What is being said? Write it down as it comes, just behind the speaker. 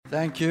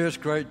Thank you. It's a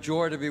great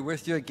joy to be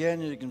with you again.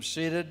 You can be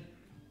seated.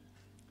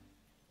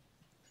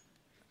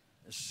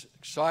 It's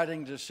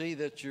exciting to see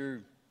that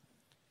you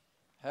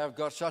have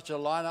got such a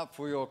lineup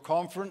for your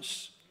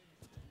conference.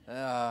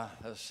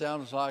 It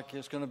sounds like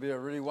it's going to be a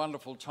really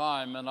wonderful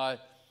time, and I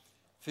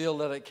feel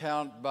that it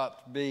can't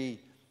but be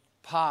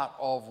part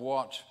of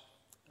what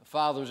the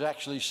Father is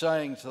actually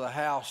saying to the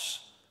house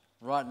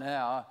right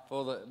now,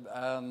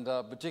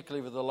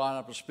 particularly with the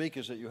lineup of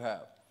speakers that you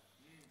have.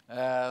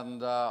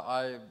 And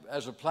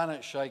as a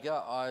planet shaker,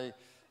 I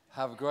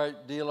have a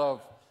great deal of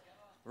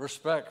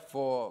respect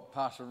for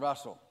Pastor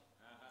Russell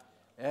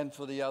and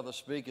for the other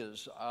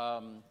speakers.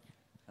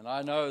 And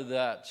I know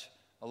that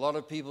a lot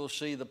of people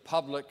see the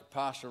public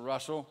Pastor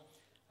Russell,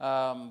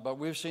 but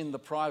we've seen the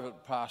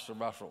private Pastor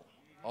Russell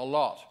a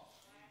lot.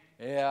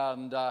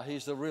 And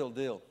he's the real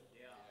deal.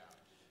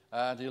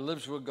 And he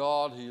lives with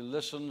God, he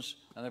listens,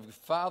 and if the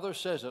Father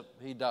says it,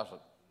 he does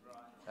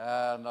it.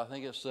 And I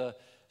think it's the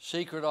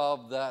secret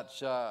of that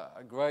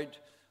great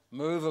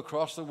move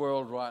across the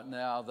world right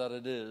now that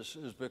it is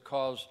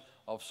because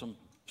of some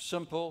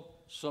simple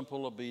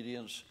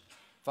obedience.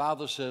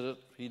 Father said it,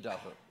 he does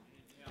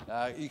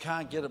it. You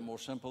can't get it more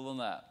simple than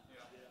that.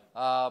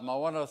 I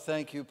want to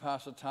thank you,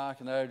 Pastor Tak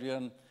and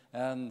Adrian,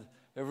 and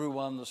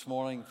everyone this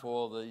morning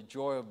for the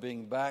joy of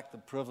being back, the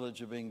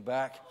privilege of being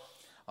back.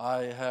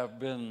 I have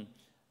been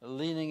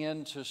leaning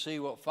in to see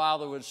what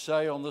Father would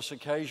say on this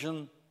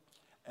occasion,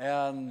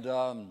 and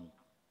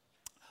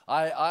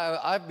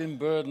I've been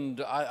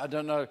burdened. I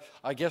don't know,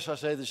 I guess I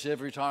say this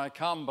every time I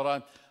come,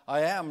 but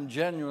I am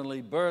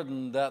genuinely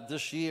burdened that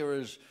this year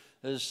is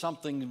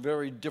something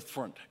very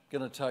different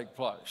going to take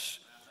place.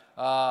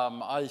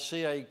 I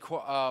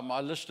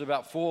listed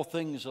about 4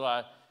 things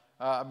that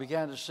I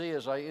began to see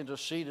as I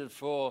interceded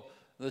for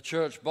the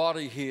church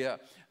body here,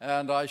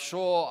 and I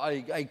saw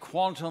a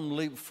quantum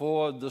leap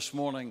forward this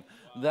morning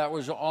that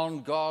was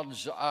on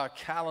God's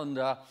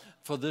calendar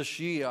for this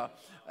year.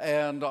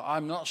 And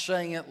I'm not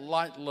saying it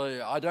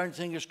lightly. I don't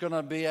think it's going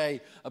to be a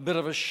bit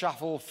of a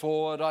shuffle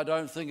forward. I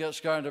don't think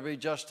it's going to be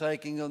just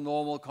taking a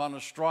normal kind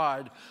of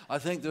stride. I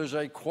think there's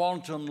a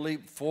quantum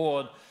leap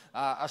forward,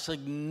 a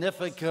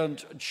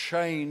significant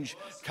change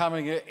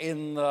coming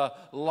in the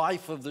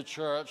life of the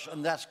church,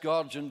 and that's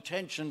God's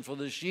intention for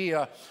this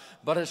year.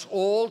 But it's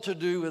all to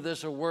do with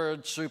this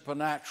word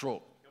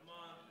supernatural.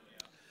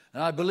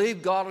 And I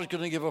believe God is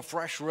going to give a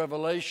fresh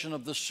revelation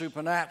of the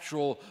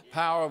supernatural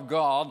power of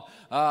God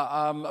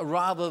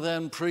rather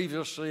than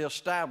previously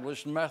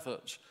established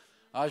methods.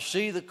 I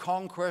see the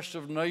conquest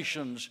of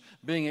nations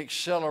being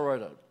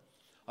accelerated.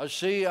 I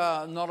see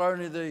not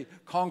only the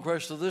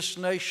conquest of this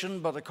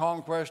nation, but the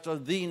conquest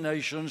of the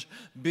nations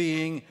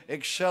being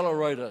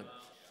accelerated.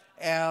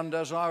 And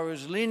as I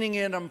was leaning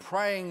in and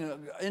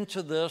praying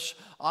into this,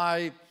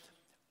 I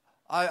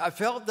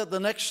felt that the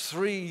next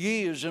 3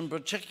 years in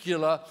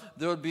particular,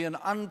 there would be an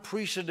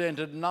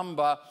unprecedented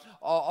number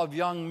of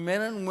young men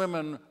and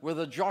women with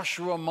a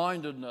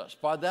Joshua-mindedness.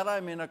 By that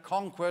I mean a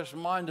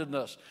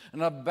conquest-mindedness,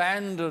 an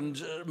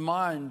abandoned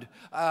mind,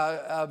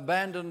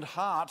 abandoned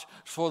heart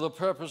for the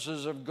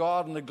purposes of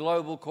God and the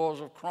global cause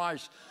of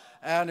Christ.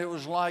 And it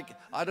was like,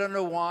 I don't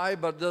know why,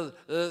 but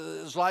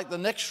it's like the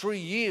next 3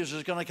 years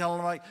is going to come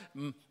like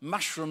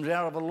mushrooms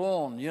out of a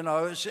lawn. You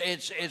know,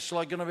 it's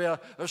like going to be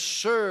a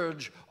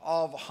surge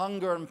of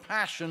hunger and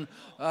passion.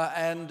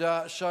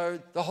 So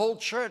the whole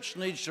church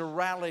needs to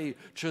rally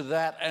to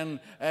that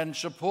and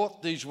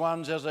support these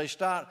ones as they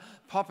start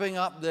popping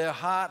up their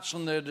hearts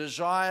and their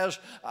desires.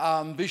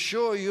 Be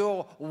sure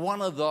you're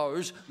one of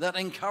those that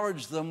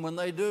encourage them when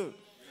they do.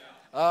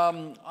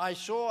 I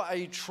saw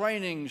a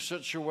training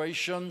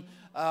situation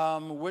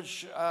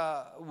which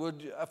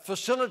would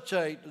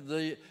facilitate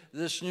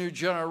this new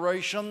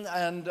generation,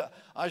 and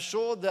I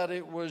saw that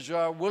it was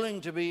willing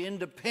to be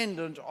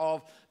independent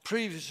of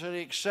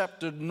previously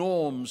accepted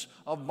norms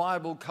of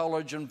Bible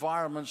college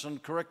environments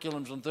and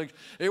curriculums and things.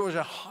 It was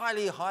a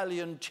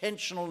highly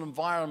intentional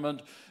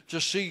environment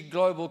to see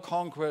global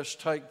conquest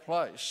take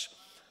place.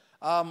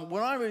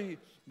 When I was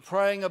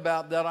praying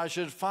about that, I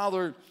said,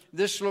 Father,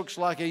 this looks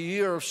like a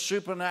year of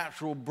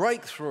supernatural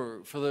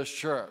breakthrough for this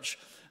church.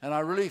 And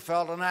I really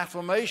felt an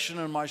affirmation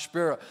in my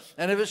spirit.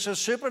 And if it's a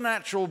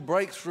supernatural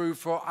breakthrough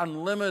for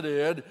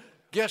unlimited,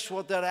 guess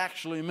what that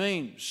actually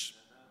means?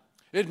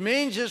 It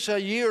means it's a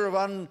year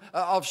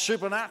of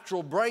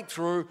supernatural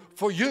breakthrough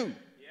for you.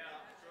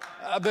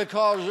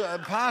 Because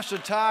Pastor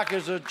Tak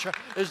is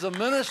the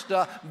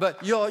minister,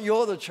 but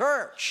you're the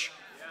church.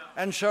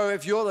 And so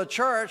if you're the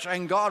church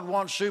and God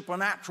wants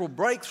supernatural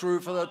breakthrough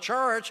for the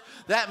church,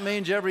 that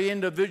means every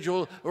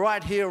individual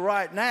right here,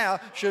 right now,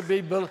 should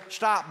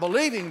start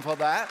believing for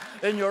that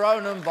in your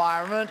own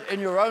environment, in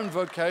your own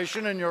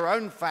vocation, in your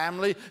own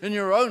family, in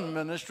your own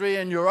ministry,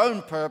 in your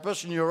own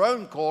purpose, in your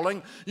own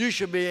calling. You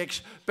should be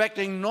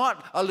expecting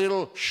not a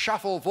little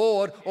shuffle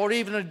forward or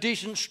even a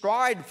decent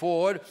stride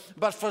forward,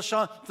 but for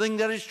something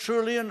that is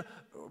truly and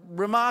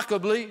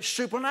remarkably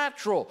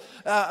supernatural,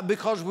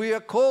 because we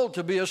are called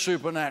to be a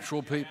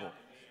supernatural people.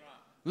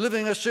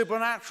 living a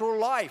supernatural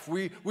life.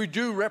 We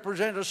do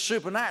represent a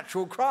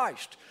supernatural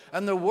Christ.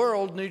 And the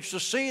world needs to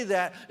see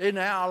that in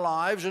our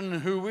lives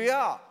and who we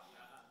are.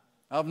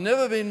 I've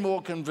never been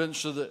more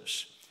convinced of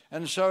this.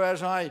 And so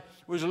as I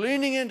was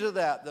leaning into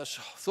that, this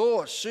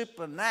thought,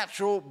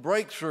 supernatural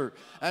breakthrough,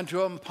 and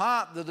to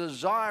impart the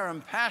desire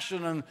and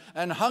passion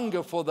and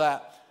hunger for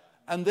that.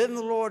 And then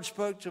the Lord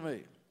spoke to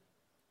me.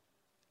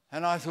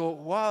 And I thought,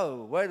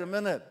 whoa, wait a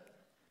minute.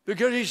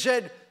 Because he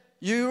said,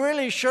 you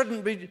really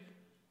shouldn't be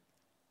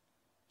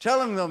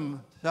telling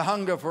them to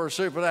hunger for a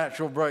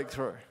supernatural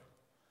breakthrough.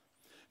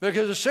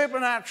 Because a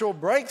supernatural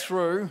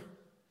breakthrough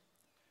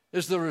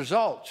is the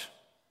result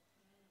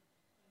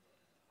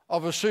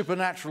of a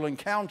supernatural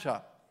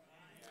encounter.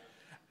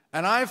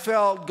 And I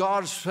felt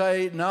God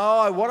say,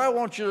 no, what I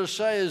want you to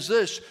say is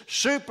this: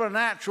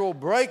 supernatural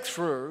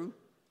breakthrough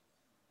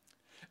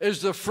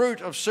is the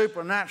fruit of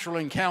supernatural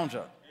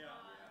encounter.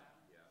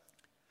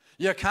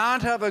 You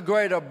can't have a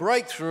greater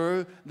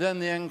breakthrough than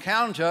the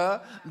encounter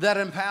that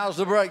empowers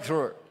the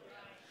breakthrough.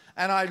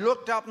 And I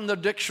looked up in the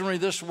dictionary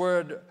this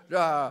word,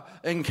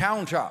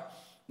 encounter.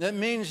 It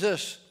means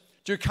this: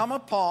 to come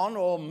upon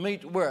or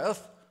meet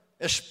with,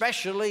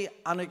 especially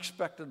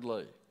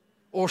unexpectedly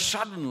or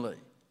suddenly.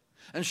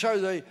 And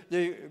so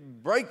the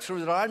breakthrough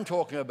that I'm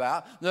talking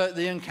about,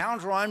 the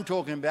encounter I'm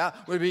talking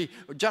about, would be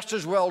just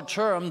as well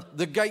termed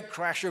the gate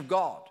crash of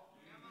God.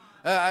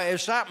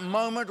 It's that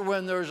moment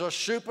when there's a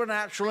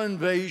supernatural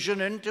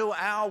invasion into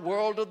our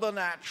world of the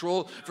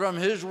natural from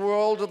his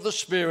world of the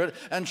spirit,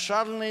 and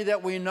suddenly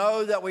that we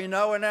know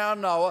in our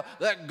knower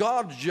that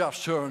God's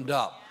just turned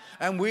up.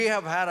 And we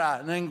have had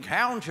an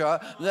encounter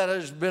that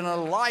has been a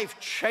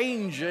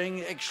life-changing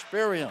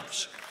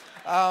experience.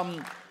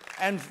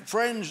 And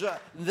friends,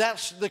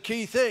 that's the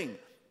key thing.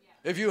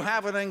 If you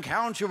have an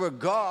encounter with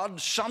God,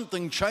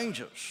 something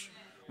changes.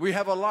 We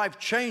have a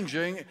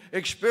life-changing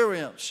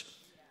experience.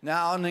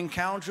 Now, an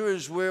encounter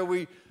is where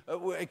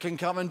it can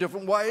come in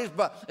different ways,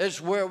 but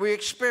it's where we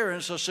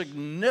experience a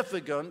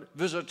significant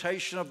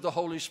visitation of the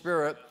Holy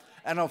Spirit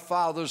and of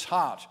Father's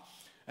heart.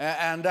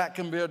 And that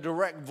can be a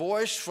direct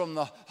voice from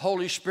the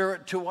Holy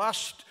Spirit to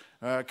us,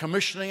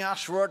 commissioning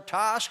us for a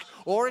task,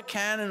 or it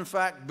can, in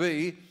fact,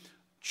 be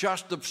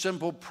just the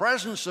simple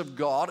presence of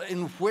God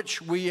in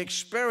which we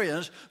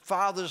experience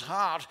Father's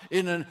heart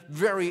in a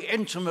very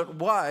intimate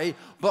way,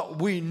 but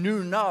we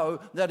know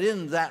that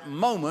in that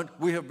moment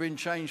we have been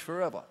changed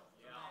forever.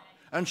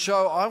 And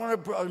so I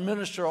want to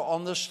minister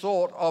on this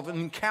thought of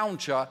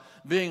encounter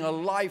being a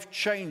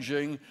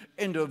life-changing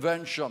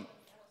intervention.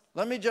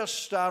 Let me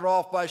just start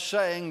off by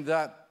saying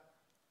that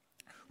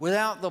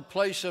without the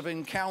place of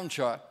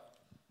encounter,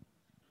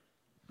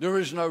 there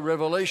is no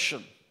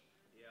revelation.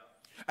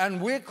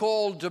 And we're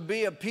called to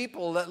be a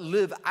people that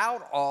live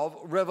out of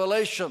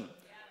revelation.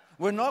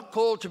 We're not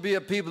called to be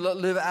a people that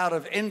live out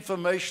of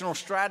informational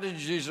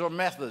strategies or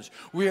methods.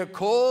 We are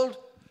called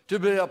to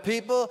be a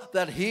people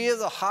that hear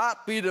the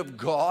heartbeat of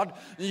God.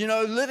 You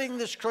know, living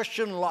this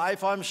Christian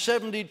life, I'm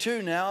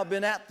 72 now. I've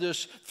been at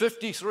this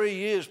 53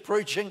 years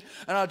preaching.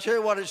 And I'll tell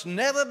you what, it's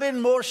never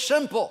been more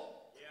simple.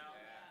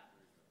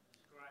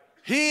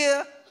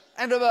 Hear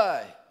and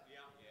obey.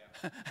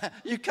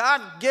 You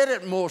can't get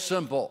it more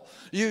simple.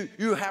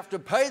 You have to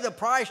pay the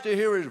price to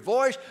hear his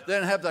voice,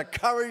 then have the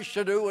courage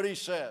to do what he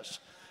says.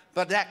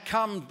 But that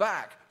comes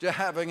back to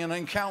having an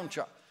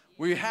encounter.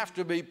 We have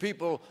to be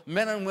people,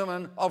 men and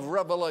women of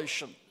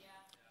revelation.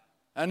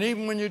 And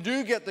even when you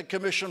do get the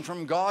commission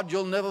from God,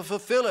 you'll never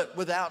fulfill it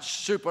without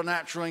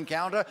supernatural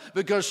encounter,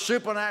 because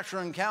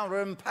supernatural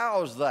encounter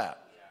empowers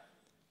that.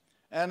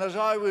 And as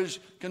I was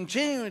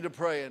continuing to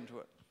pray into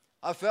it,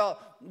 I felt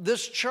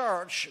this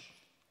church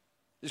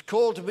is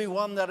called to be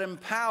one that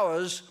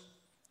empowers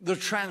the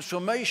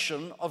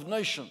transformation of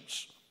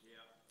nations.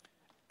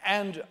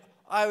 And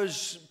I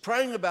was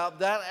praying about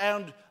that,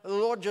 and the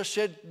Lord just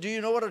said, do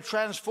you know what a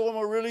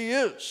transformer really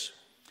is?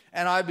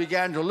 And I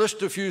began to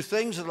list a few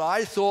things that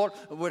I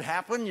thought would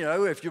happen, you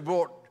know, if you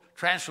brought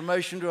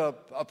transformation to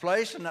a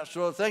place and that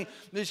sort of thing.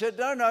 And he said,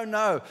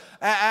 no.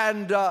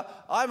 And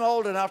I'm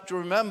old enough to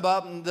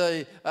remember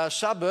the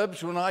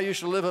suburbs when I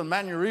used to live in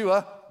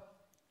Manurewa.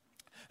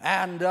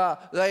 And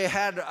they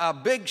had a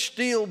big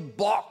steel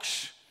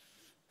box.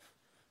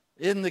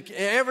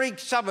 Every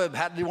suburb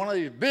had one of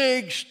these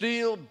big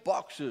steel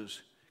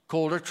boxes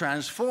called a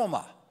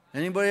transformer.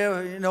 Anybody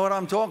ever know what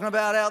I'm talking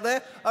about out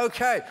there?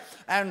 Okay.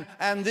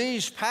 And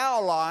these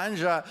power lines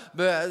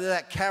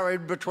that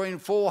carried between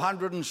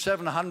 400 and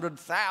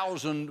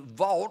 700,000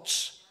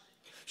 volts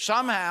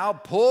somehow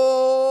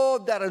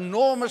poured that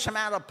enormous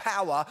amount of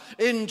power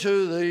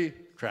into the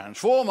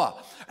transformer.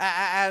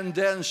 And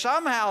then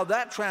somehow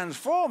that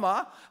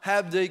transformer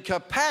had the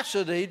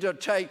capacity to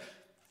take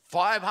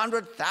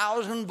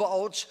 500,000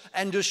 volts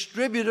and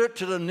distribute it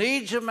to the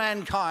needs of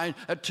mankind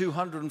at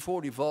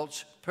 240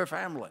 volts per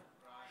family.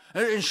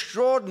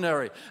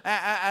 Extraordinary.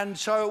 And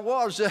so it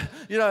was,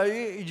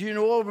 you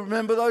all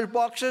remember those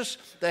boxes?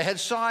 They had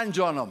signs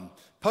on them.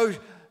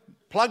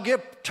 Plug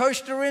your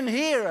toaster in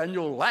here and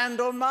you'll land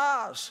on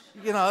Mars.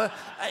 You know,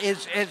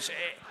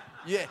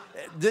 Yeah,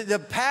 the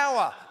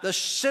power,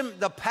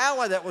 the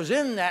power that was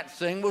in that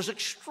thing was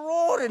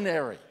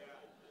extraordinary.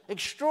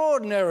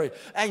 Extraordinary.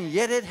 And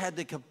yet it had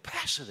the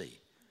capacity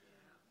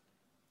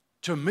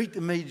to meet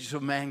the needs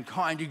of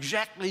mankind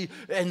exactly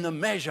in the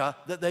measure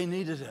that they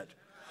needed it.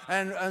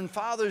 And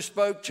Father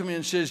spoke to me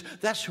and says,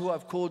 that's who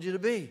I've called you to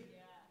be.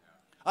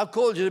 I've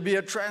called you to be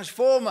a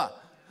transformer.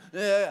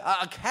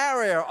 A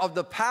carrier of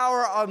the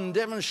power and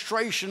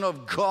demonstration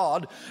of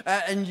God,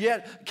 and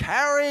yet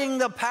carrying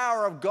the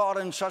power of God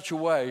in such a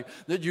way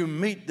that you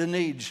meet the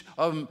needs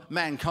of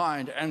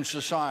mankind and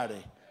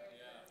society.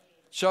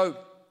 So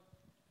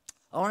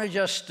I want to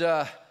just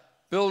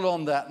build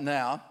on that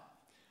now.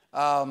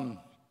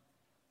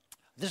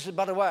 This is,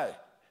 by the way,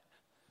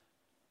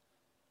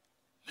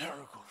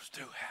 miracles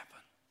do happen.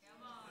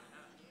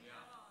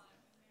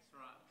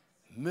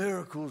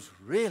 Miracles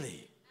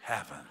really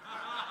happen.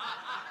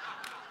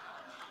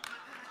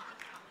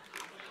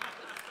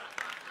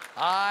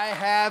 I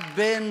have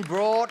been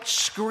brought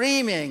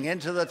screaming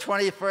into the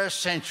 21st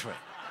century.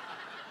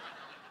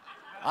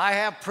 I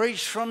have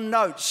preached from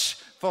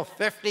notes for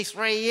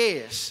 53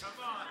 years.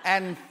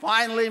 And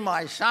finally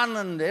my son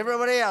and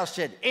everybody else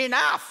said,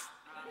 enough!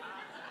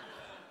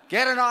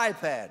 Get an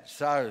iPad.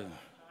 So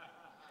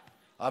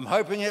I'm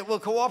hoping it will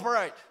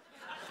cooperate.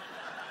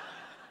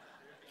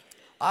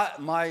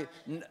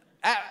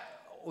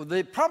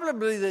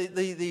 Probably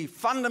the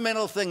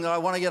fundamental thing that I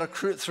want to get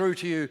through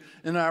to you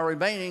in our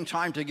remaining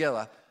time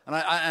together,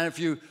 and if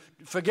you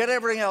forget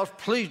everything else,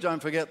 please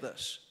don't forget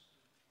this.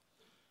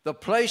 The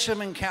place of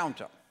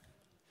encounter,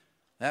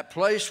 that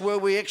place where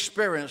we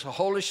experience the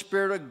Holy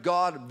Spirit of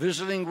God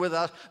visiting with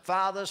us,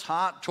 Father's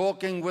heart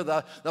talking with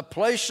us, the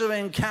place of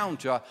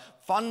encounter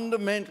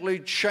fundamentally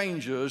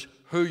changes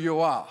who you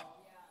are,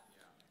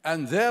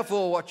 and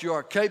therefore what you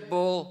are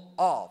capable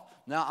of.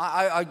 Now,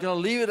 I'm going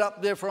to leave it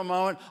up there for a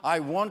moment. I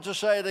want to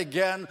say it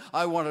again.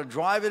 I want to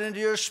drive it into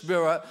your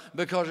spirit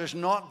because it's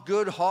not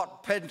good,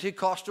 hot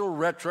Pentecostal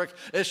rhetoric.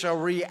 It's a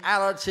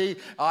reality.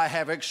 I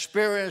have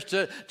experienced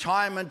it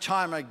time and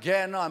time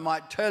again. I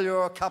might tell you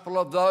a couple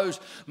of those.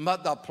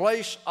 But the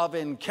place of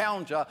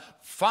encounter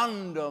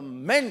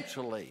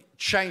fundamentally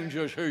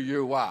changes who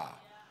you are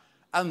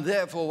and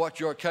therefore what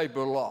you're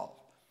capable of.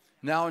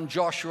 Now, in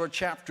Joshua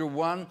chapter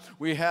 1,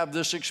 we have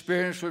this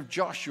experience with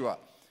Joshua.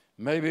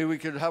 Maybe we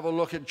could have a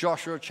look at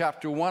Joshua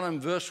chapter 1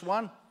 and verse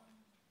 1.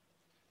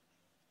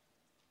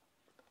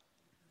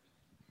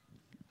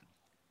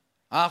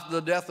 After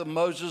the death of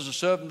Moses, the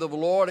servant of the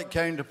Lord, it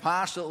came to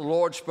pass that the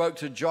Lord spoke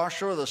to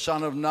Joshua, the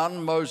son of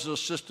Nun,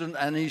 Moses' assistant,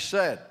 and he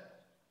said,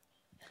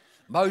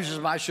 Moses,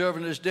 my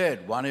servant, is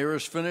dead. One era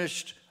is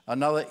finished,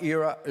 another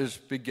era is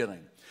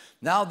beginning.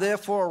 Now,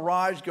 therefore,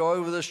 arise, go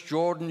over this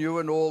Jordan, you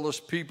and all this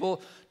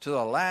people, to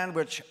the land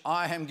which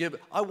I am giving.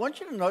 I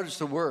want you to notice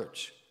the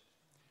words.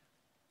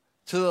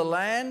 To the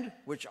land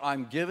which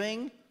I'm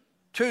giving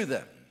to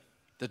them,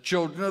 the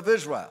children of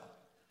Israel.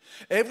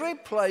 Every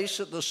place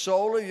that the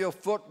sole of your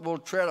foot will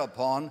tread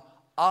upon,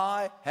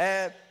 I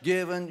have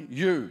given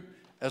you,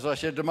 as I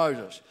said to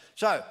Moses.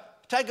 So,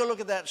 take a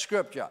look at that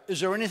scripture. Is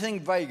there anything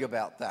vague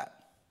about that?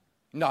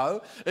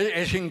 No,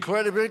 it's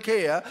incredibly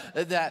clear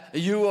that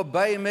you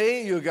obey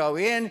me, you go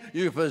in,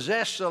 you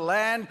possess the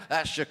land.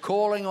 That's the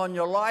calling on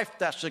your life.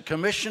 That's the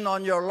commission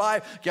on your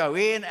life. Go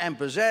in and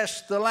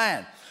possess the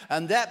land.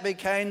 And that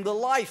became the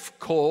life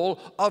call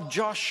of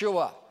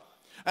Joshua.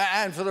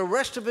 And for the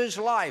rest of his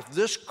life,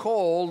 this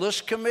call,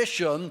 this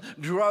commission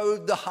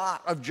drove the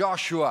heart of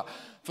Joshua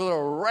for the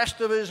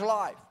rest of his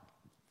life.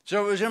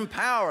 So it was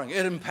empowering.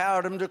 It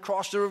empowered him to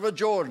cross the River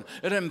Jordan.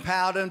 It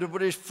empowered him to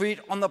put his feet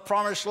on the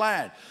promised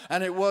land.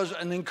 And it was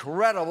an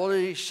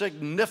incredibly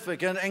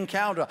significant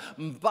encounter.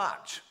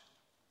 But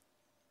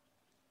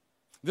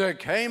there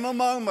came a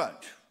moment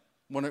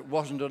when it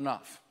wasn't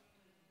enough.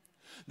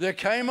 There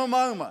came a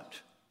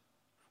moment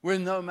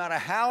when no matter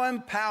how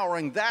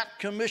empowering that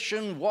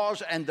commission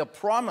was and the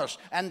promise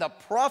and the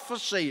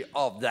prophecy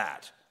of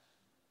that,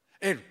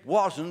 it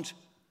wasn't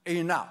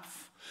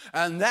enough.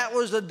 And that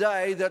was the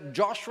day that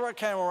Joshua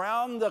came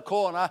around the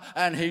corner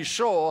and he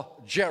saw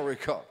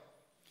Jericho.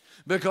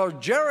 Because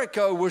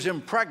Jericho was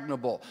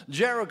impregnable.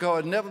 Jericho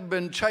had never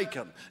been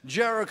taken.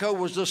 Jericho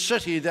was the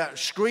city that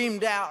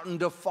screamed out and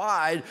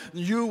defied,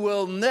 you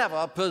will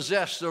never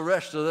possess the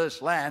rest of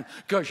this land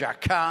because you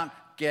can't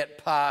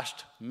get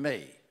past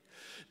me.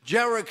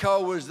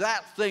 Jericho was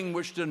that thing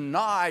which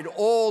denied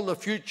all the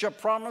future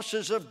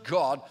promises of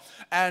God.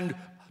 And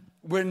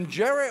when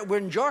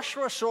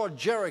Joshua saw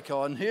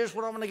Jericho, and here's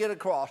what I'm going to get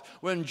across.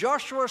 When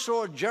Joshua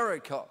saw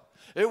Jericho,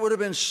 it would have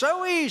been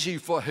so easy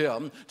for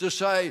him to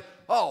say,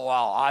 oh,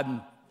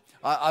 well,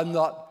 I'm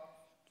not,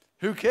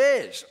 who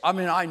cares? I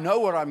mean, I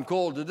know what I'm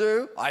called to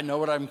do. I know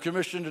what I'm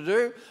commissioned to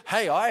do.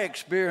 Hey, I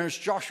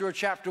experienced Joshua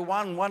chapter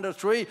 1, 1 to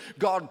 3.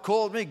 God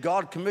called me.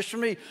 God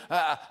commissioned me.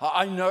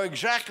 I know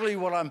exactly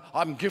what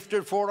I'm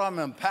gifted for it. I'm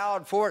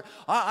empowered for it.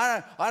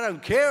 I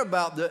don't care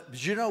about that.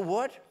 But you know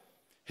what?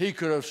 He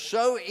could have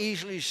so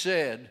easily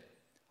said,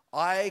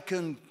 I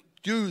can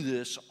do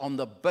this on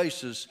the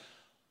basis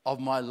of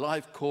my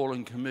life call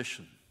and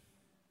commission.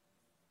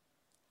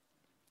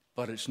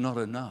 But it's not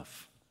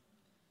enough.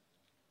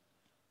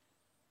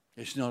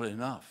 It's not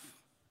enough.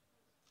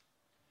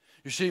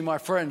 You see, my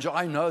friends,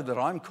 I know that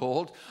I'm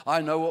called. I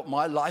know what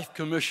my life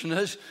commission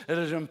is. It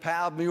has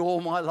empowered me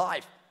all my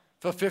life.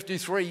 For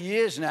 53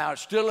 years now, it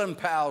still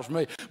empowers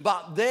me.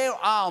 But there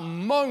are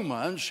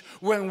moments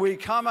when we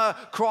come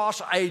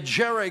across a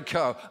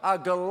Jericho, a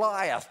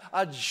Goliath,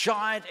 a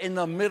giant in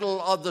the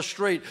middle of the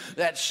street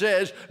that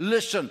says,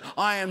 listen,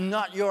 I am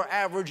not your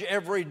average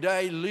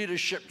everyday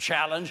leadership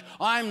challenge.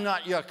 I'm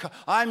not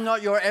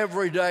your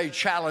everyday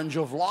challenge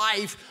of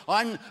life.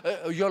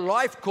 Your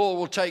life call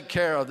will take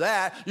care of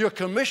that. Your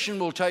commission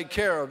will take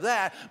care of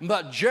that.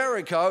 But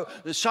Jericho,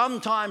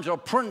 sometimes a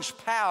prince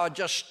power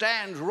just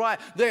stands right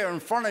there in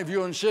front of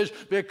you and says,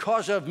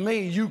 because of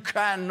me, you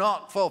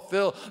cannot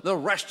fulfill the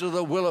rest of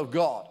the will of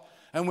God.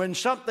 And when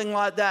something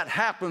like that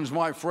happens,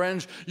 my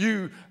friends,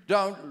 you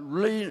don't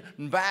lean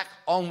back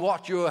on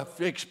what you have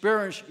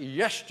experienced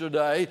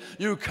yesterday.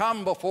 You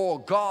come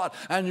before God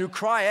and you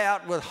cry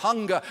out with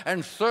hunger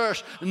and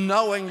thirst,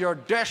 knowing your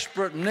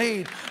desperate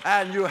need,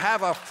 and you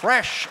have a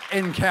fresh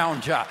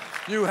encounter.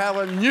 You have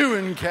a new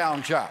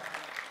encounter.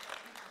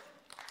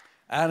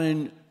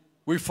 And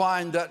we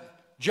find that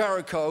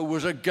Jericho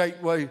was a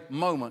gateway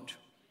moment.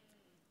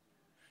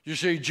 You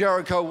see,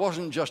 Jericho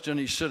wasn't just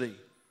any city.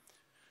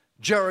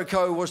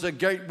 Jericho was the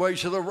gateway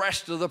to the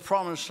rest of the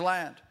promised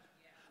land.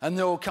 And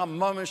there will come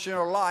moments in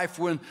your life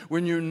when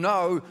you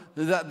know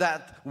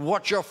that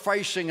what you're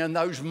facing and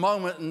those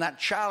moments and that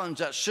challenge,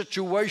 that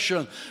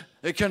situation,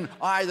 it can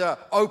either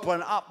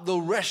open up the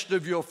rest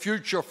of your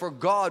future for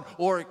God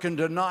or it can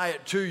deny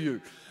it to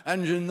you.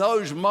 And in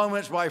those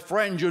moments, my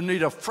friend, you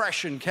need a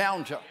fresh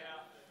encounter.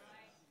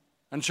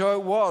 And so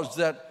it was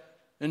that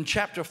in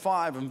chapter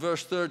 5 and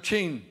verse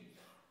 13,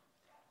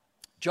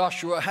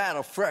 Joshua had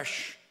a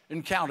fresh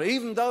encounter.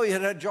 Even though he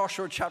had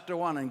Joshua chapter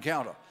 1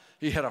 encounter,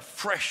 he had a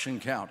fresh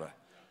encounter.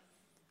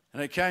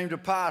 And it came to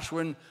pass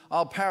when,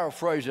 I'll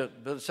paraphrase it,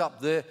 but it's up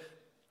there,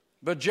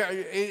 but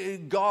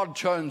God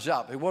turns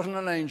up. It wasn't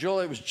an angel,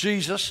 it was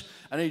Jesus,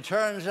 and he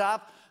turns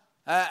up,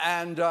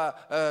 and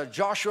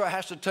Joshua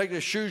has to take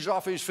the shoes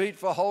off his feet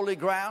for holy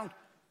ground.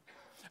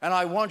 And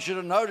I want you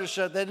to notice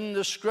that in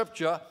the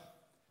scripture,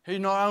 he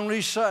not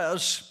only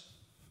says,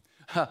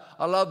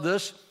 I love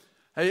this,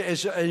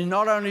 he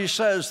not only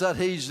says that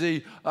he's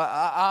the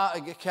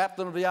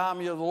captain of the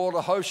army of the Lord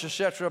of hosts,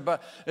 etc.,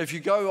 but if you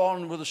go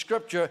on with the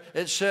scripture,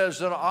 it says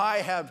that I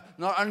have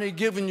not only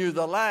given you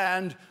the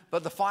land,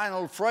 but the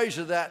final phrase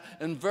of that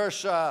in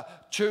verse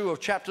 2 of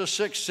chapter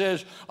 6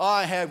 says,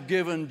 I have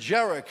given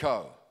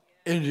Jericho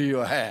into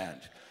your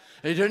hand.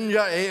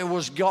 It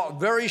was got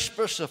very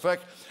specific.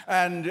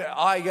 And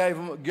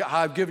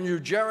I've given you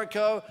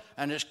Jericho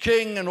and its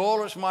king and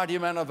all its mighty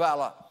men of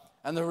valor.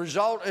 And the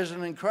result is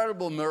an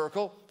incredible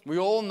miracle. We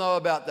all know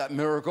about that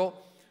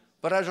miracle.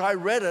 But as I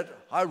read it,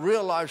 I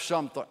realized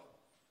something.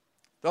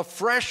 The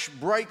fresh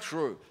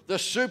breakthrough, the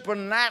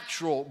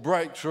supernatural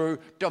breakthrough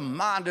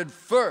demanded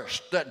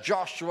first that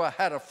Joshua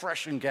had a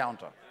fresh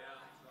encounter.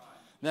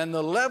 Then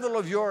the level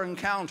of your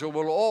encounter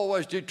will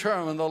always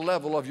determine the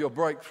level of your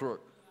breakthrough.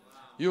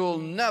 You will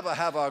never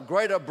have a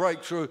greater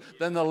breakthrough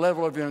than the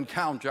level of your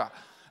encounter.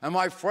 And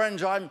my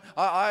friends, I'm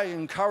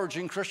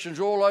encouraging Christians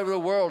all over the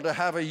world to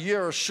have a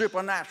year of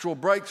supernatural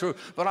breakthrough,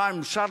 but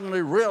I'm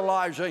suddenly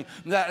realizing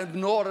that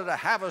in order to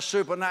have a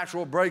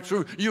supernatural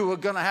breakthrough, you are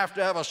going to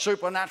have a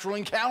supernatural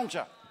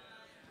encounter.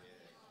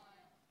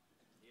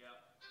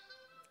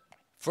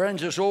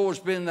 Friends, it's always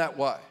been that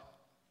way.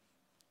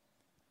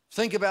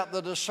 Think about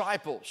the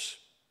disciples.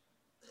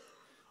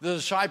 The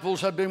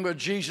disciples had been with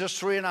Jesus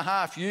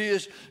 3.5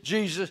 years.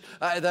 They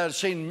had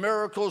seen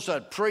miracles, they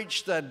had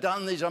preached, they had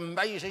done these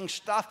amazing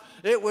stuff.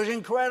 It was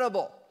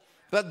incredible.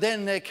 But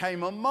then there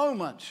came a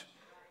moment.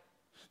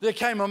 There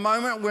came a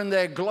moment when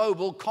their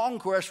global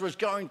conquest was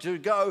going to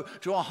go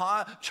to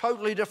a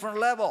totally different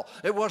level.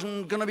 It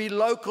wasn't going to be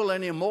local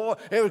anymore.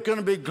 It was going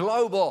to be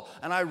global.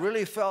 And I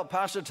really felt,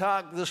 Pastor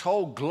Tak, this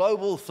whole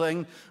global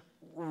thing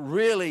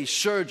really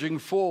surging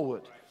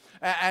forward.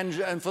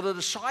 And for the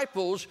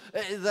disciples,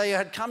 they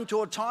had come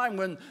to a time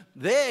when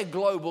their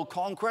global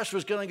conquest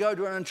was going to go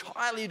to an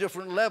entirely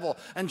different level.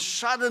 And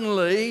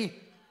suddenly,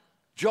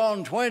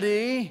 John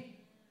 20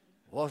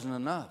 wasn't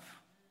enough.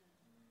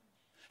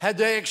 Had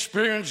they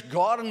experienced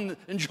God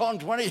in John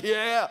 20?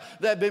 Yeah,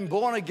 they'd been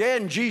born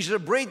again.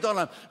 Jesus breathed on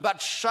them.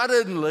 But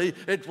suddenly,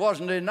 it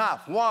wasn't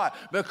enough. Why?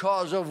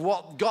 Because of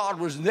what God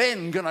was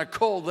then going to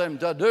call them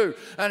to do.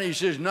 And he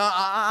says, no,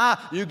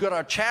 you got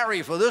to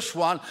tarry for this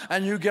one.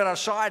 And you get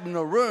aside in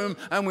the room.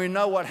 And we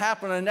know what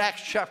happened in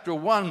Acts chapter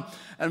 1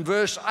 and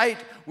verse 8.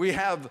 We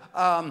have,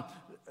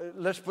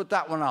 let's put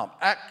that one up.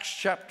 Acts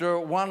chapter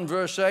 1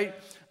 verse 8.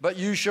 But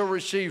you shall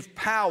receive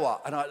power.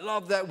 And I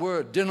love that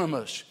word,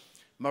 dynamis.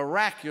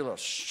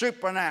 Miraculous,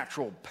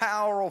 supernatural,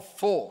 power of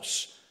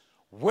force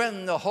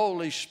when the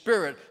Holy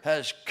Spirit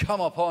has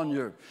come upon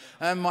you.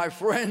 And my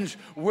friends,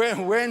 when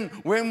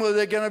were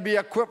they going to be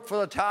equipped for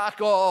the task?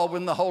 Oh,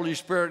 when the Holy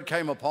Spirit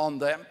came upon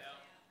them.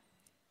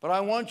 But I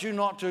want you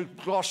not to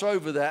gloss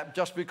over that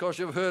just because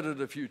you've heard it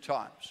a few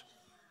times.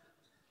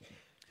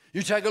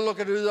 You take a look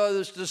at who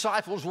those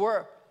disciples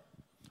were.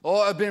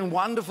 Oh, it had been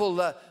wonderful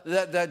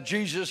that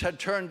Jesus had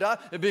turned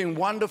up. It had been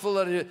wonderful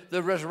that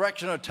the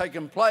resurrection had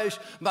taken place.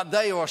 But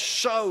they were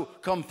so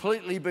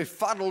completely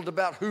befuddled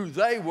about who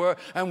they were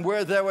and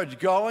where they were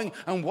going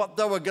and what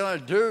they were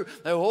going to do.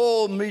 They were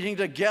all meeting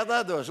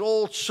together. There was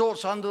all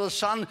sorts under the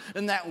sun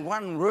in that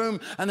one room.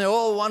 And they're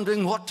all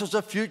wondering, what does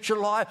the future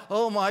lie?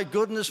 Oh, my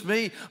goodness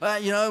me.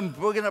 We're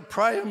going to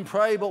pray and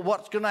pray, but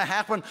what's going to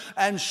happen?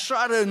 And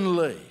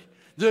suddenly,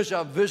 there's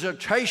a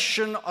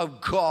visitation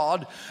of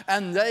God,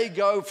 and they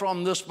go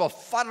from this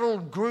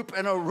befuddled group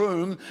in a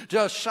room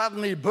to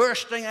suddenly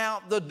bursting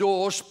out the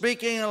door,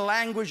 speaking in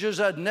languages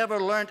they'd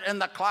never learnt in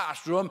the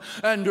classroom,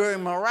 and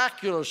doing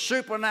miraculous,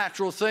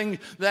 supernatural things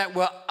that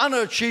were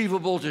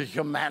unachievable to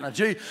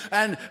humanity.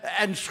 And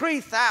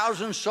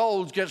 3,000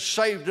 souls get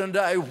saved in a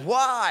day.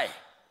 Why?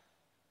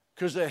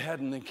 Because they had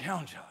an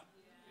encounter.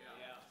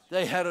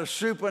 They had a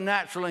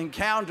supernatural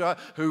encounter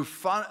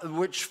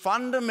which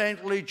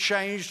fundamentally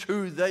changed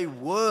who they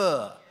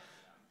were.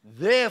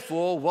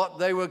 Therefore, what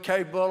they were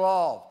capable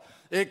of.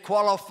 It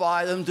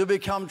qualified them to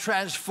become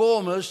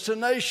transformers to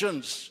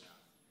nations.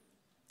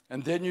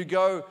 And then you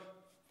go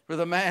with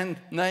a man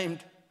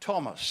named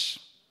Thomas.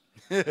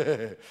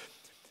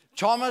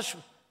 Thomas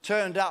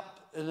turned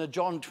up in the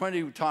John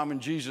 20 time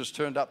when Jesus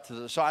turned up to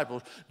the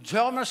disciples.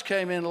 Thomas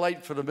came in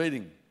late for the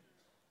meeting.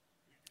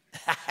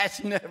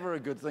 That's never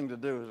a good thing to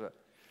do, is it?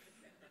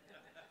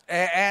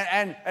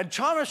 And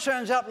Thomas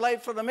turns up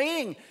late for the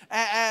meeting.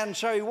 And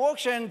so he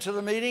walks into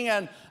the meeting,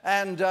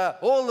 and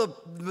all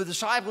the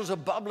disciples are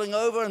bubbling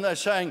over, and they're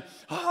saying,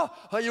 oh,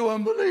 you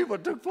won't believe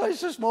what took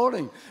place this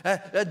morning.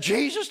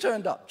 Jesus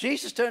turned up.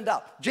 Jesus turned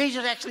up.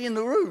 Jesus actually in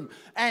the room.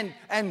 And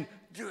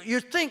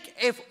you'd think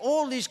if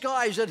all these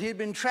guys that he'd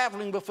been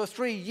traveling with for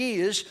 3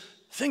 years,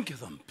 think of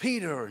them,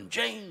 Peter and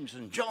James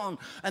and John,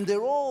 and they're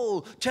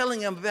all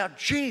telling him about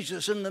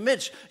Jesus in the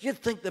midst. You'd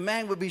think the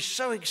man would be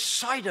so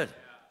excited.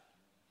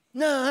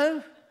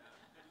 No.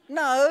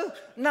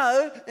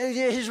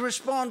 His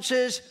response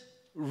is,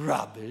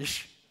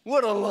 rubbish.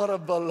 What a lot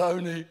of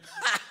baloney.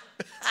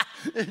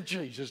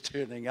 Jesus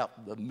turning up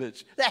in the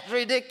midst. That's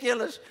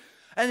ridiculous.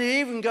 And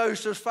he even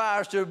goes as far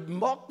as to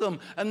mock them.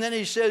 And then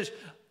he says,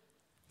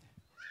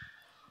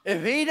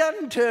 if he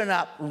doesn't turn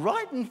up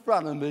right in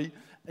front of me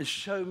and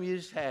show me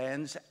his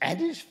hands and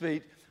his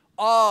feet,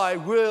 I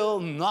will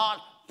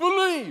not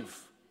believe.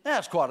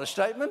 That's quite a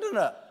statement, isn't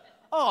it?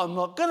 Oh, I'm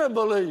not going to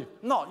believe.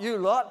 Not you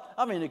lot.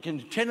 I mean, it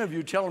can 10 of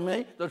you tell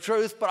me the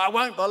truth, but I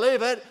won't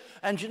believe it.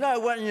 And you know,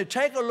 when you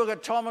take a look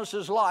at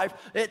Thomas's life,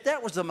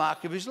 that was the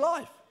mark of his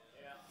life.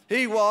 Yeah.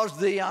 He was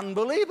the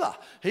unbeliever.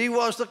 He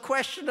was the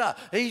questioner.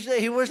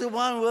 He was the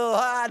one,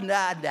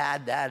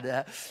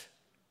 nah.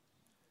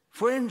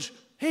 Friends,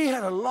 he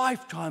had a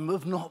lifetime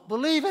of not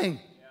believing.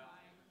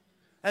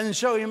 And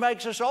so he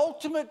makes this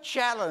ultimate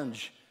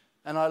challenge.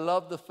 And I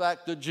love the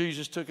fact that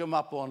Jesus took him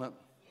up on it.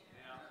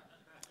 Yeah.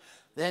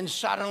 Then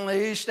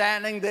suddenly he's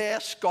standing there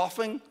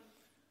scoffing.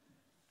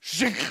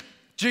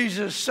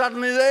 Jesus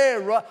suddenly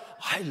there. Right?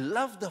 I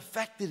love the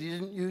fact that he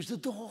didn't use the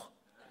door.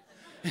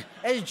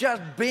 He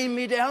just beamed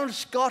me down,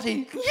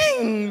 Scotty.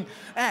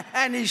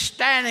 And he's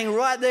standing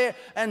right there.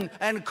 And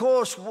of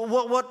course,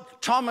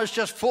 what Thomas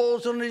just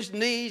falls on his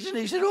knees and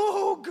he said,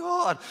 oh,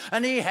 God.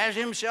 And he has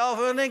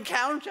himself an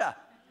encounter.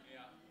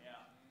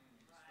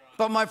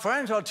 But my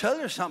friends, I'll tell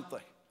you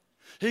something.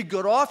 He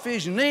got off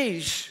his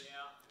knees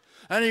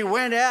and he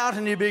went out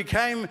and he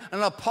became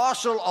an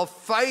apostle of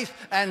faith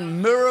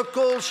and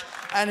miracles,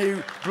 and he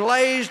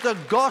blazed the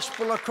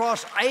gospel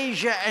across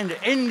Asia and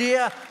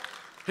India.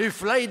 He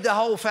laid the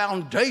whole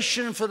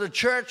foundation for the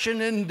church in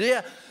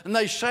India, and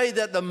they say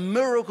that the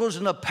miracles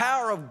and the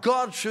power of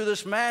God through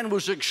this man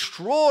was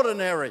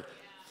extraordinary.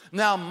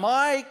 Now,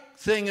 my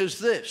thing is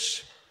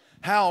this: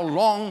 how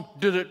long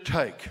did it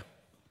take?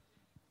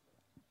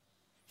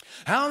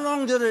 How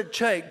long did it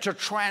take to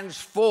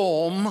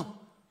transform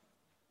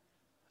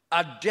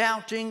a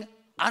doubting,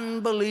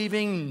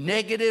 unbelieving,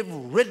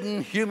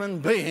 negative-ridden human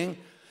being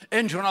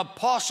into an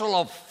apostle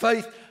of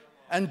faith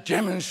and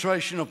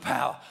demonstration of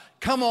power?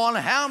 Come on,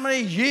 how many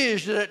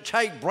years did it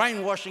take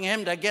brainwashing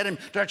him to get him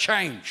to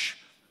change?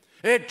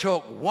 It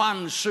took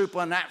one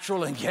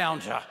supernatural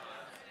encounter.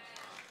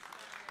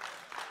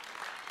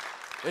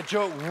 It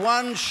took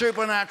one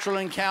supernatural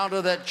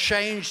encounter that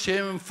changed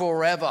him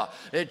forever.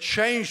 It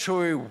changed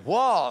who he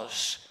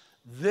was,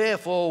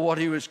 therefore what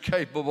he was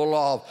capable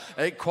of.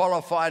 It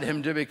qualified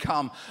him to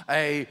become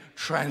a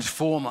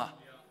transformer.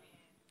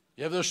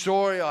 You have the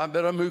story, I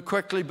better move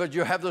quickly, but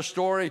you have the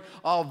story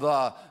of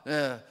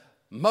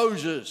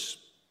Moses.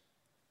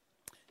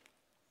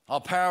 I'll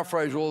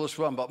paraphrase all this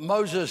one, but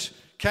Moses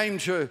came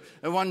to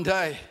one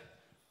day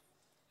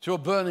to a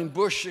burning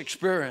bush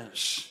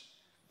experience.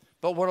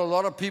 But what a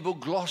lot of people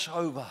gloss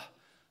over,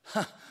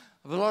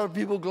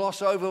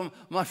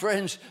 my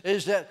friends,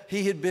 is that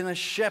he had been a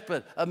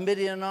shepherd, a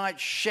Midianite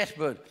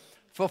shepherd,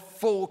 for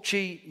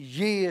 40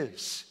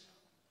 years.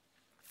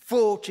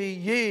 40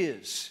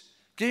 years.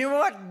 Do you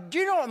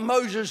know what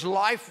Moses'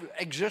 life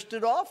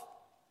existed of?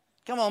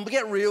 Come on,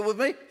 get real with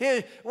me.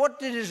 Here, what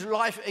did his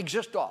life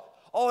exist of?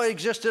 Oh, it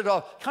existed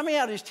of coming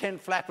out his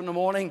tent flap in the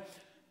morning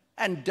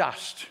and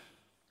dust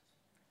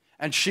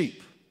and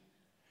sheep.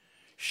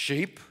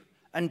 Sheep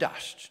and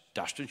dust.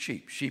 Dust and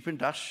sheep. Sheep and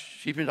dust.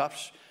 Sheep and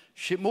dust.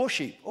 Sheep, more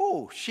sheep.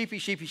 Oh, sheepy,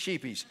 sheepy,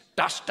 sheepies.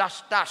 Dust,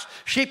 dust, dust.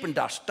 Sheep and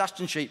dust. Dust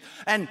and sheep.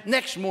 And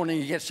next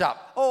morning he gets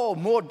up. Oh,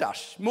 more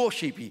dust. More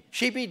sheepy.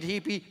 Sheepy,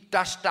 sheepy,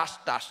 dust,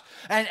 dust, dust.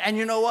 And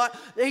you know what?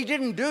 He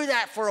didn't do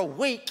that for a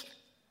week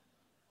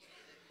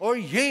or a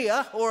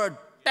year or a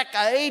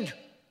decade.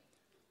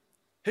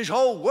 His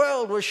whole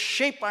world was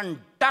sheep and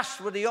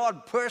dust with the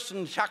odd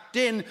person tucked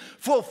in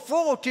for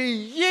 40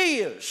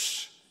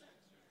 years.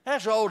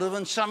 That's older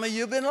than some of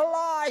you have been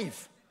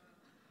alive.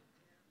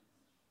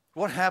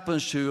 What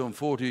happens to you in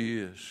 40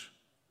 years?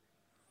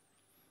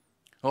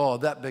 Oh,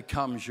 that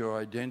becomes your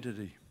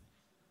identity.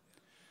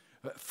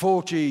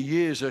 40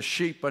 years of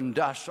sheep and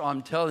dust,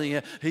 I'm telling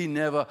you,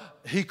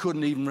 he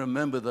couldn't even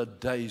remember the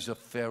days of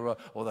Pharaoh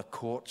or the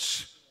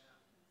courts.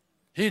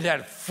 He'd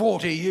had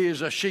 40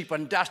 years of sheep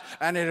and dust,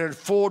 and it had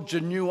forged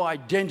a new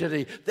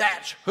identity.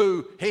 That's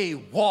who he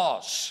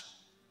was.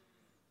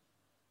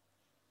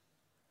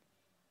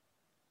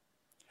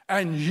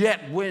 And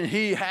yet when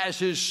he has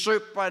his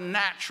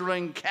supernatural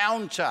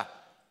encounter,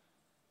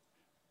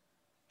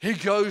 he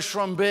goes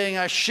from being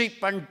a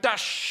sheep and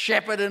dust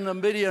shepherd in the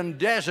Midian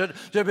desert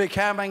to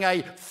becoming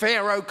a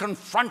Pharaoh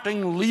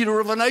confronting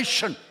leader of a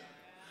nation.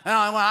 And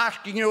I'm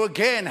asking you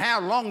again, how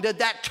long did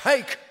that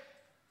take?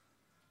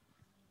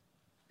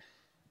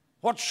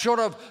 What sort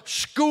of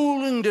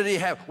schooling did he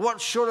have? What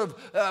sort of,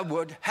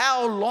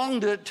 how long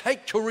did it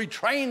take to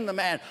retrain the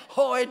man?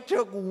 Oh, it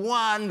took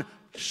one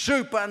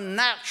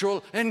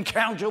supernatural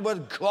encounter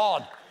with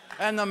God,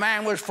 and the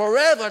man was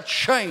forever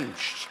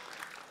changed.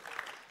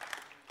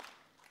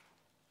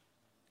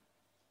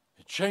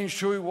 It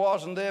changed who he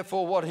was and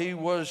therefore what he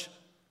was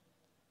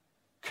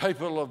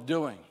capable of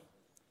doing.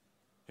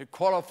 It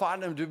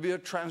qualified him to be a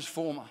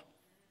transformer.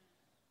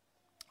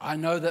 I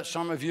know that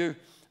some of you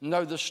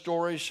know the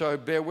story, so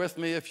bear with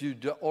me if you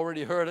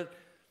already heard it.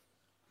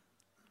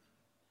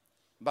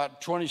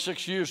 About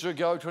 26 years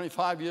ago,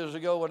 25 years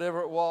ago,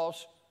 whatever it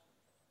was,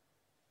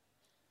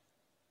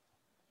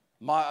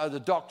 the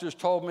doctors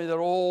told me that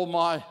all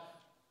my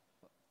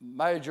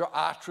major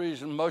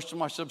arteries and most of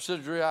my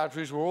subsidiary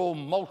arteries were all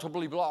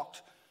multiply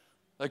blocked.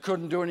 They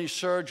couldn't do any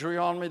surgery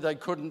on me. They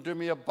couldn't do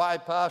me a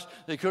bypass.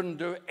 They couldn't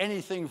do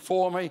anything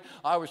for me.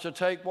 I was to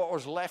take what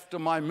was left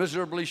of my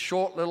miserably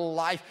short little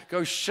life,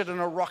 go sit in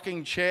a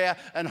rocking chair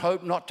and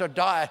hope not to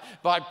die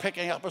by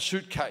picking up a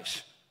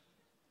suitcase.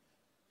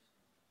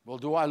 Well,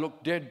 do I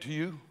look dead to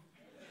you?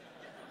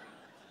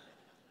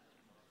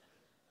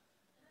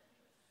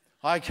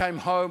 I came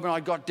home and I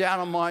got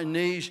down on my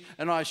knees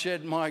and I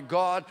said, my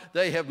God,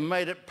 they have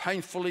made it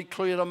painfully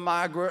clear to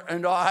Margaret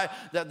and I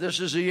that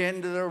this is the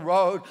end of the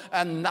road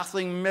and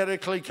nothing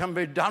medically can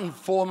be done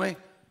for me.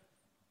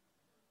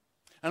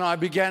 And I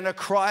began to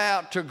cry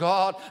out to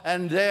God,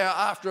 and there,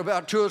 after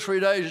about 2 or 3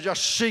 days of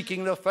just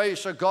seeking the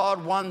face of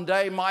God, one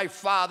day my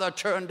father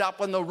turned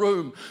up in the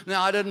room.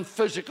 Now, I didn't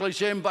physically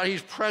see him, but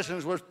his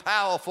presence was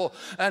powerful,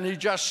 and he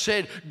just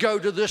said, go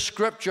to this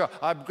scripture.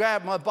 I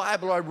grabbed my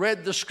Bible, I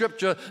read the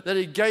scripture that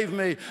he gave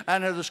me,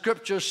 and the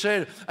scripture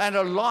said, and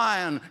a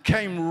lion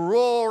came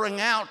roaring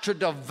out to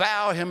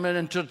devour him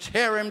and to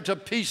tear him to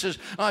pieces.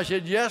 And I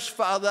said, yes,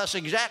 Father, that's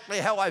exactly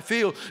how I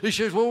feel. He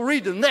says, well,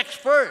 read the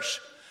next verse.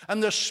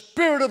 And the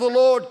Spirit of the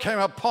Lord came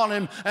upon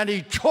him, and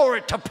he tore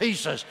it to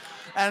pieces.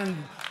 And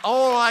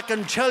all I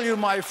can tell you,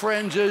 my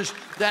friends, is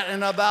that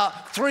in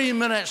about 3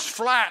 minutes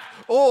flat,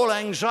 all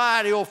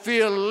anxiety or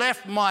fear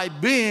left my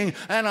being,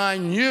 and I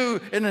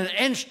knew in an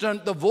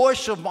instant the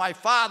voice of my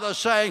Father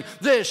saying,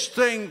 this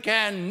thing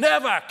can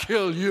never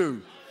kill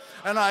you.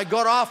 And I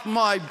got off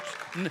my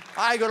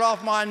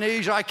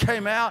knees, I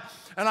came out,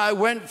 and I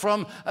went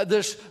from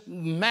this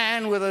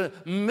man with a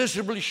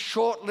miserably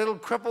short little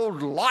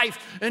crippled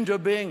life into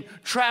being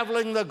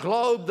traveling the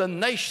globe, the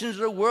nations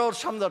of the world,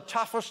 some of the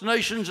toughest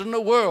nations in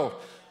the world.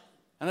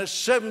 And at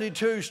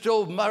 72,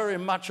 still very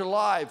much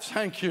alive,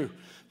 thank you.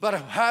 But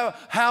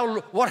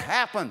what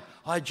happened?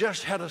 I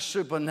just had a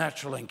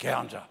supernatural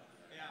encounter.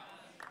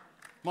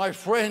 My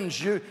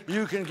friends, you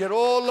can get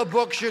all the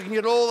books, you can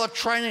get all the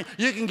training,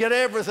 you can get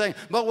everything,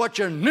 but what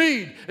you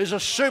need is a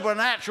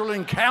supernatural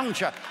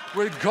encounter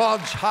with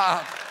God's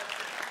heart.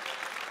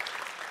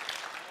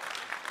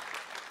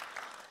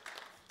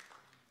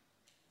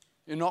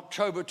 In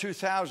October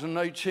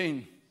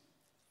 2018,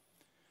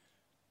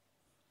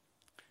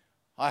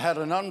 I had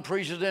an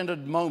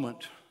unprecedented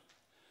moment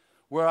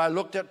where I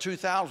looked at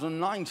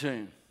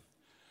 2019,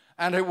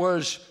 and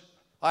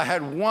I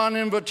had one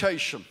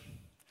invitation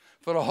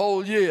for the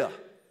whole year.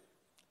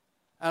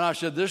 And I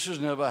said, this has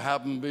never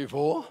happened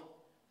before.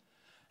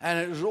 And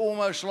it was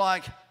almost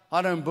like,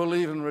 I don't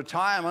believe in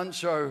retirement,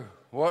 so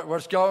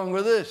what's going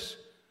with this?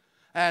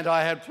 And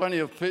I had plenty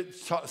of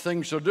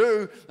things to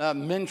do,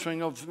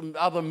 mentoring of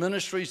other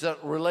ministries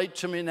that relate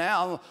to me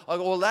now,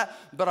 all that.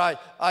 But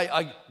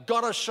I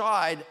got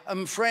aside.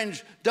 And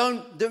friends,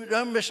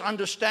 don't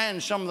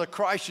misunderstand some of the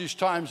crisis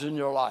times in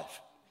your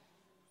life.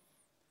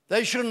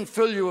 They shouldn't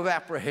fill you with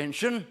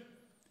apprehension.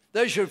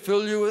 They should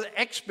fill you with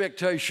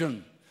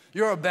expectation.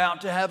 You're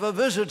about to have a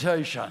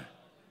visitation.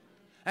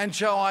 And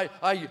so I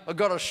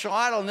got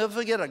aside. I'll never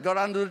forget it. Got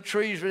under the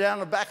trees down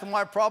the back of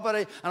my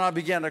property, and I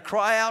began to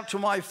cry out to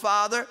my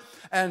Father.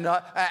 And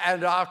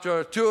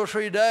after 2 or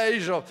 3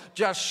 days of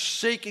just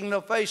seeking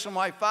the face of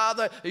my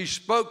Father, He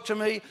spoke to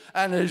me,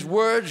 and His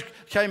words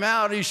came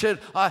out. He said,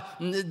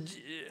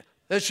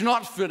 "It's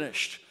not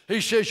finished." He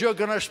says, "You're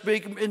going to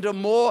speak into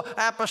more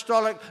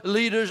apostolic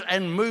leaders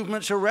and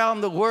movements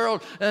around the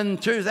world in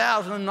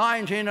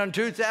 2019 and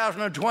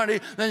 2020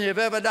 than you've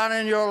ever done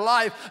in your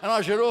life." And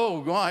I said,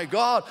 "Oh, my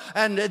God."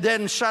 And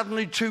then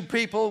suddenly 2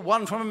 people,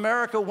 one from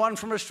America, one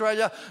from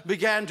Australia,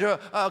 began to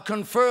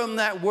confirm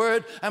that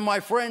word. And my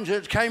friends,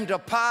 it came to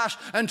pass.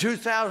 And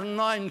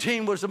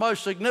 2019 was the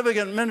most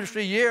significant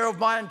ministry year of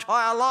my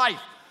entire life.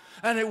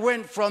 And it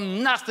went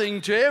from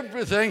nothing to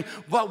everything.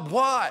 But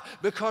why?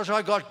 Because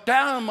I got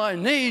down on my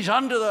knees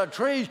under the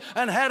trees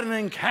and had an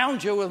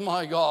encounter with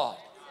my God.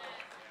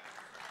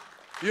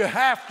 You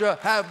have to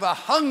have a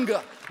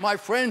hunger. My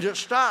friends, it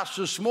starts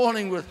this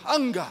morning with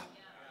hunger.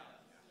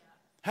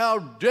 How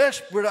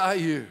desperate are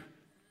you?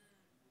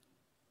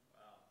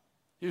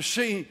 You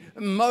see,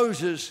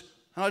 Moses,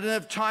 and I didn't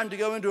have time to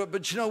go into it,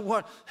 but you know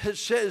what? It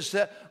says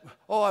that,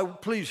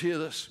 please hear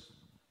this.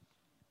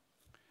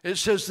 It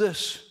says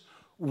this.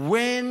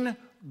 When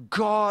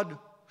God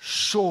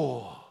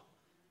saw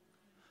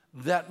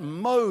that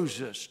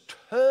Moses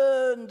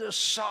turned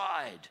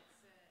aside,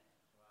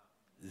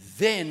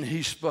 then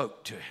He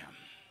spoke to him.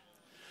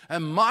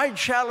 And my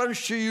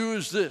challenge to you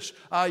is this: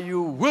 are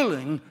you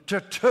willing to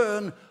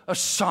turn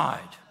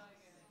aside?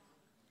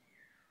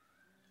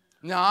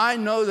 Now, I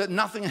know that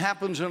nothing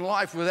happens in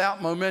life without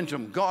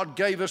momentum. God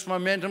gave us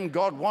momentum.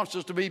 God wants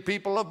us to be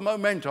people of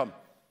momentum.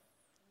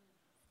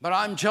 But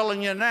I'm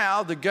telling you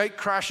now, the gate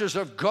crashers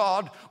of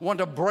God want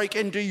to break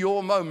into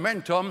your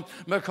momentum,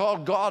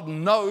 because God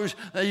knows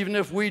that even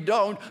if we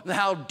don't,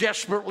 how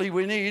desperately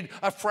we need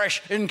a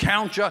fresh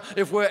encounter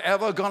if we're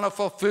ever going to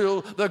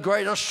fulfill the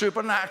greatest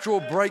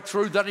supernatural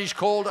breakthrough that He's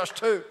called us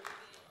to.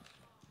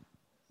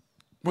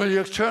 Will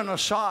you turn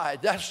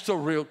aside? That's the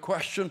real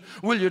question.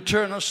 Will you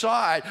turn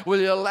aside? Will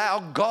you allow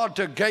God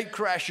to gate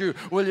crash you?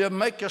 Will you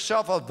make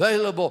yourself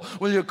available?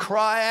 Will you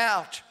cry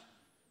out?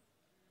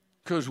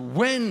 Because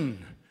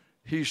when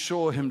He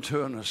saw him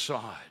turn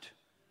aside,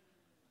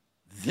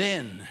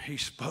 then He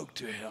spoke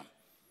to him.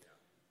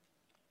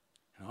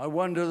 And I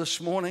wonder this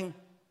morning,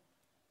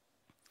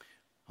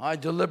 I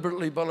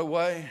deliberately, by the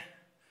way,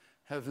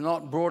 have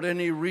not brought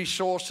any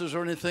resources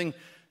or anything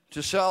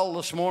to sell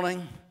this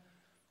morning.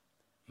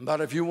 But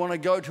if you want to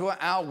go to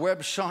our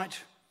website,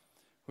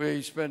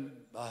 we spent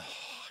a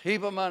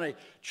heap of money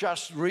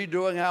just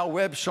redoing our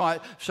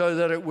website so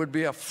that it would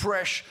be a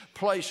fresh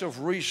place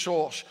of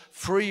resource,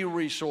 free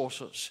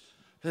resources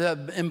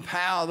that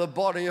empower the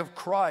body of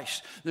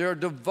Christ. There are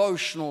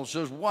devotionals,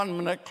 there's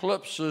 1-minute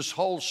clips, there's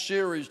whole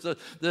series,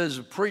 there's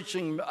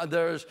preaching,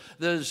 there's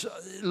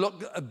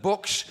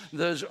books,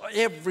 there's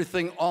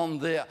everything on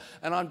there.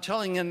 And I'm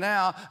telling you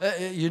now,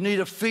 you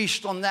need a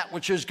feast on that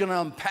which is going to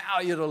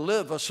empower you to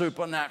live a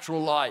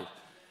supernatural life.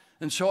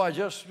 And so I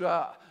just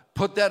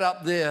put that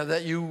up there,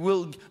 that you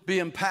will be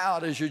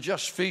empowered as you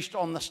just feast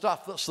on the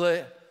stuff that's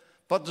there.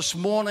 But this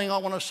morning I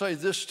want to say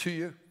this to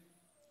you.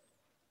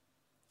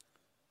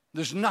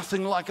 There's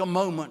nothing like a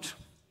moment.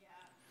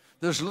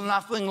 There's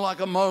nothing like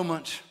a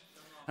moment.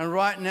 And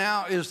right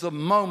now is the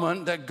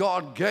moment that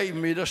God gave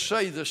me to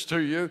say this to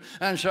you.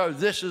 And so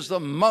this is the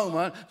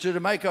moment to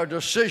make a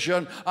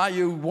decision. Are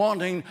you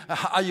wanting?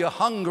 Are you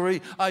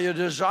hungry? Are you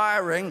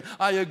desiring?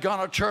 Are you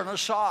going to turn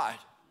aside?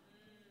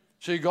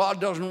 See,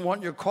 God doesn't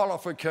want your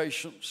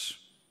qualifications.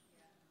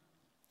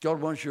 God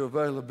wants your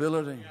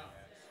availability.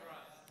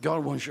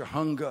 God wants your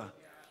hunger.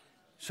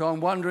 So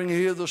I'm wondering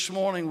here this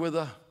morning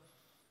whether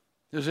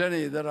there's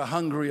any that are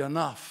hungry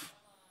enough.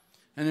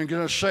 And you're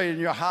going to say in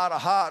your heart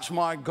of hearts,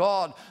 my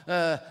God,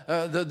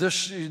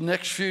 this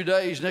next few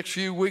days, next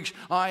few weeks,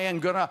 I am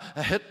going to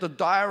hit the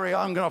diary.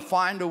 I'm going to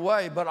find a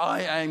way, but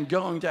I am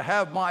going to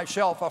have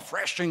myself a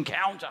fresh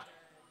encounter.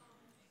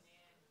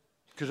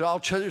 Because I'll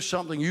tell you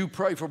something, you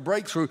pray for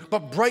breakthrough,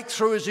 but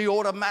breakthrough is the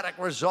automatic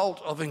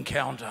result of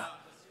encounter.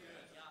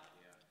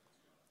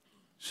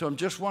 So I'm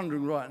just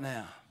wondering right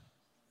now,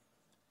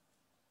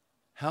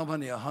 how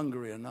many are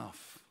hungry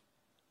enough?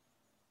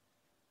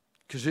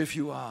 Because if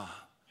you are,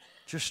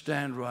 just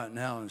stand right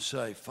now and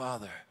say,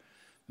 Father,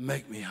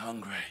 make me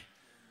hungry.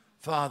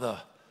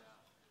 Father,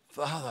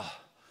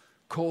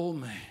 call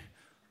me.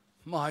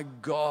 My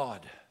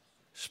God,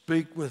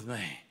 speak with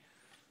me.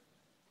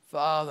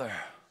 Father,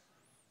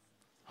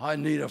 I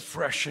need a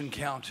fresh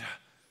encounter.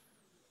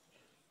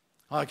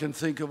 I can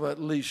think of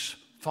at least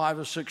 5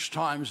 or 6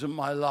 times in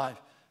my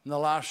life in the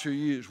last few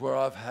years where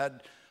I've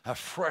had a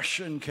fresh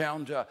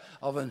encounter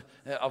of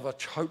a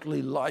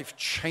totally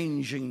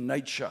life-changing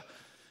nature.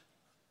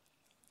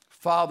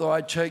 Father,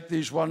 I take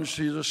these ones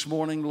to you this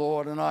morning,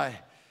 Lord, and I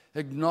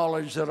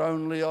acknowledge that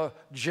only a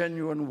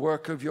genuine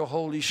work of your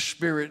Holy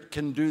Spirit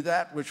can do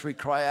that which we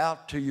cry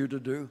out to you to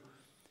do.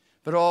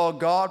 But, oh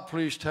God,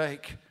 please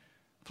take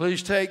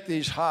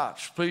these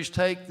hearts. Please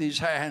take these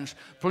hands.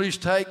 Please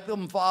take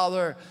them,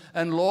 Father.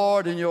 And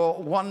Lord, in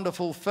your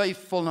wonderful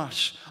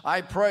faithfulness,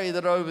 I pray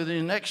that over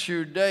the next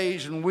few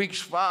days and weeks,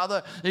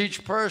 Father,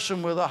 each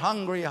person with a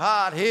hungry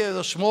heart here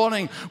this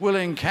morning will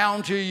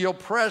encounter your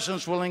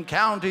presence, will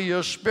encounter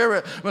your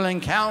Spirit, will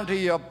encounter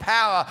your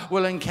power,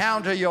 will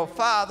encounter your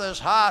Father's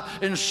heart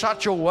in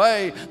such a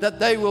way that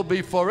they will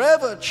be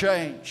forever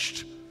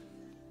changed.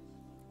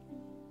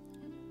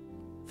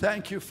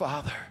 Thank you,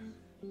 Father,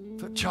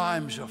 for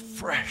times of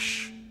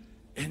fresh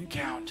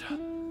encounter.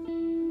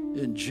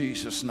 In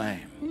Jesus'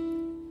 name,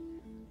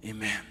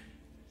 amen.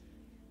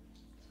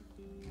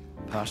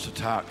 Pastor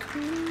Tuck.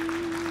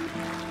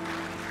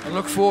 I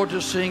look forward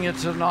to seeing you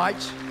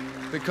tonight,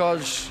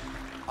 because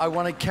I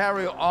want to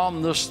carry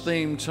on this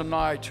theme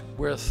tonight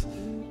with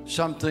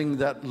something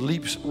that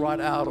leaps right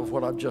out of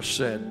what I've just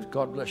said.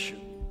 God bless you.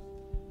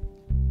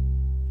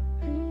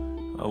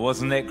 Oh,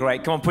 wasn't that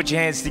great? Come on, put your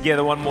hands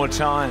together one more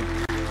time.